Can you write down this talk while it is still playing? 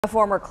A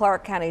former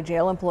Clark County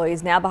jail employee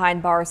is now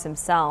behind bars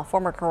himself.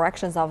 Former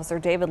corrections officer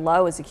David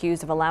Lowe is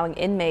accused of allowing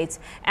inmates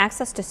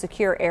access to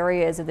secure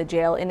areas of the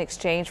jail in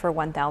exchange for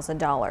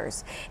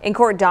 $1,000. In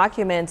court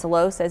documents,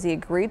 Lowe says he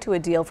agreed to a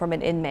deal from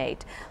an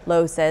inmate.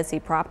 Lowe says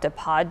he propped a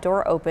pod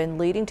door open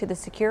leading to the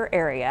secure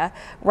area.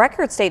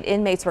 Records state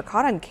inmates were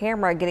caught on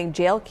camera getting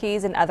jail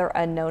keys and other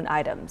unknown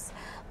items.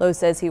 Lowe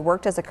says he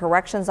worked as a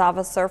corrections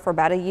officer for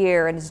about a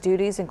year, and his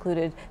duties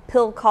included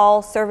pill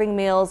call, serving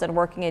meals, and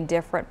working in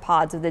different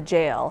pods of the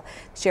jail.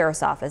 The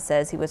sheriff's office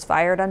says he was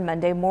fired on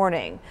Monday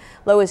morning.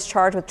 Lowe is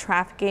charged with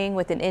trafficking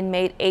with an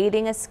inmate,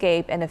 aiding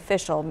escape, and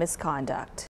official misconduct.